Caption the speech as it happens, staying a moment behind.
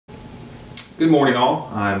Good morning all,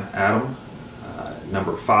 I'm Adam,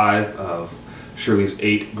 number 5 of Shirley's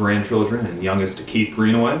 8 grandchildren and youngest to Keith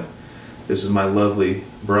Greenaway. This is my lovely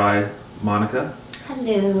bride, Monica.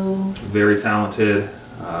 Hello. Very talented,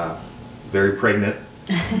 very pregnant,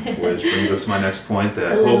 which brings us to my next point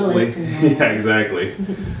that hopefully, yeah, exactly,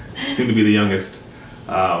 seem to be the youngest.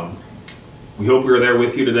 We hope we were there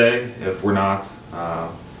with you today. If we're not,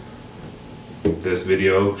 this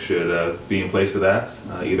video should be in place of that.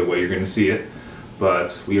 Either way, you're going to see it.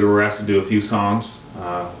 But we were asked to do a few songs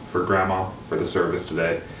for Grandma for the service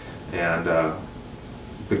today, and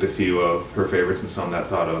picked a few of her favorites and some that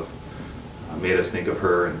thought of made us think of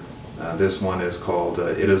her. And this one is called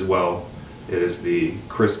 "It Is Well." It is the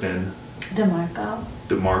Kristen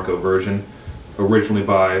DeMarco version, originally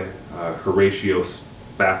by Horatio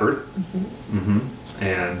Spafford,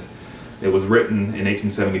 and it was written in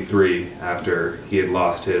 1873 after he had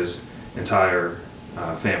lost his entire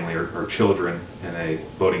family or children in a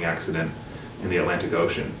boating accident in the Atlantic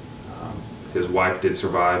Ocean. His wife did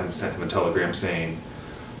survive and sent him a telegram saying,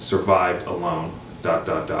 "Survived alone, ...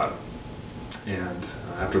 And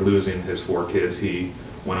after losing his 4 kids, he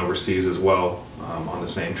went overseas as well on the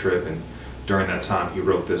same trip, and during that time he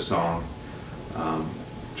wrote this song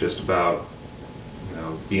just about, you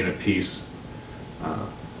know, being at peace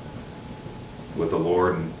with the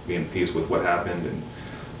Lord and being at peace with what happened. And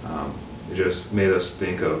it just made us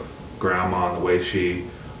think of Grandma and the way she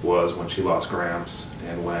was when she lost Gramps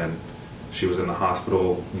and when she was in the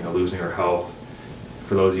hospital, you know, losing her health.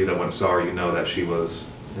 For those of you that went and saw her, you know that she was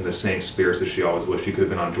in the same spirits as she always was. She could have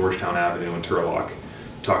been on Georgetown Avenue in Turlock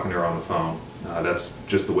talking to her on the phone. That's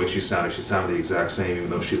just the way she sounded. She sounded the exact same, even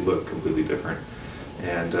though she looked completely different.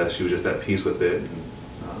 And she was just at peace with it, and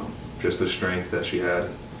just the strength that she had.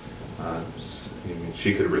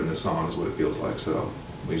 She could have written this song, is what it feels like. So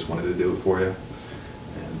we just wanted to do it for you.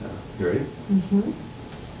 And you ready?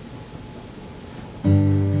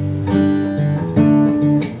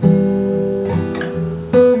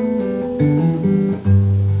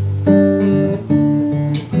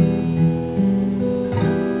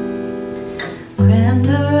 Grand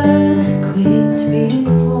earth's quaked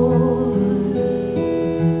before,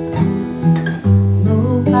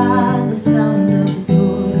 moved by the sound of his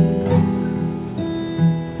voice.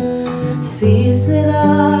 Seas that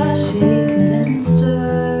are shaken and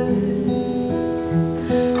stirred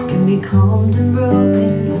can be calmed and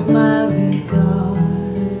broken for my regard.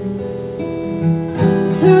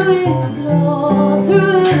 Through it all,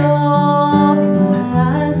 my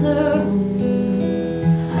eyes are on you.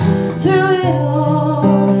 Through it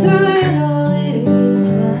all is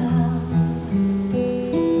well.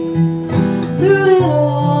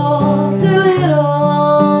 Through it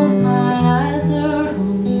all, my eyes are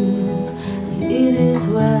on you, and it is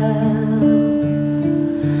well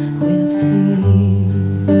with me.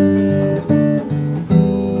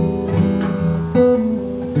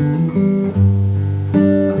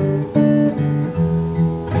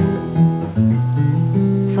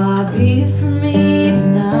 Far be it from me to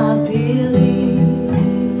not believe,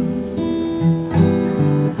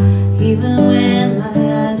 even when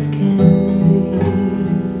my eyes can't see.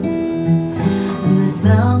 And this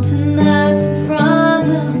mountain that's in front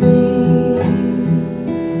of me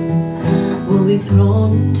will be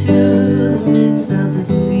thrown into the midst of the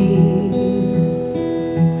sea.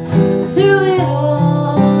 Through it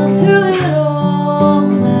all,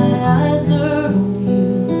 my eyes are on you.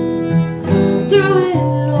 Through it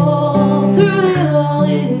all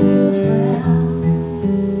is well.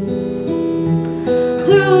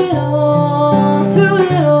 Through it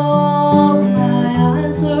all, my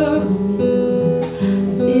eyes are on you,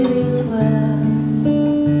 and it is well.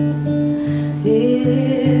 It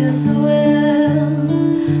is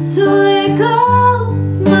well. So let go,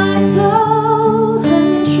 my soul.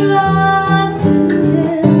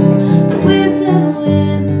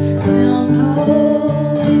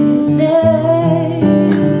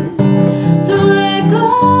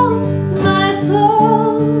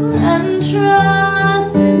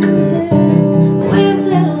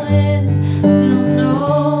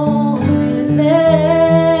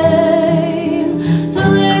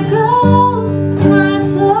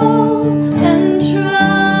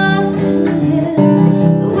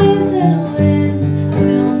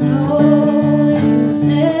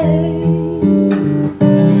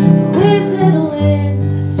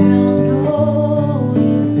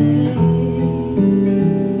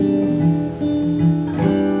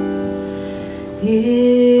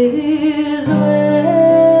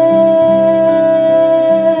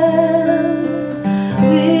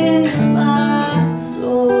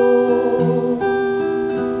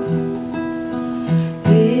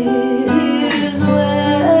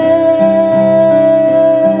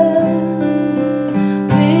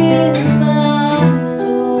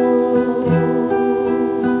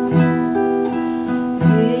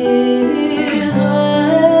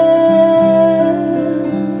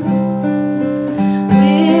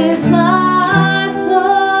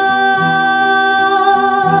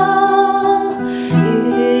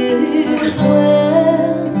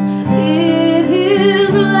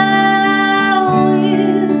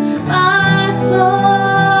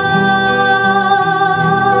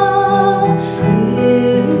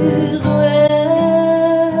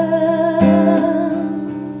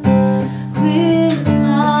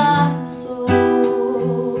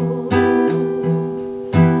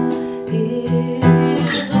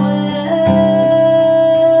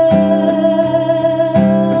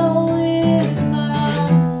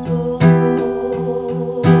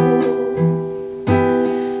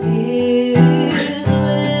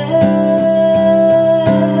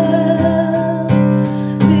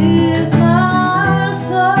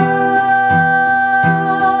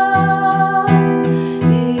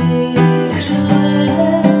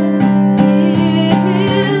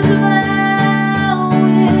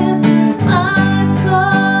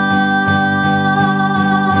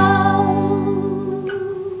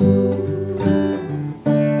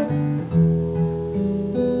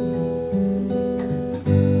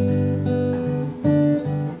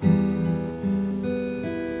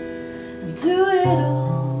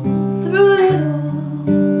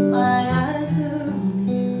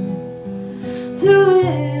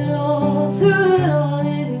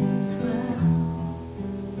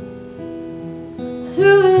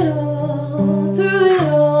 through it all.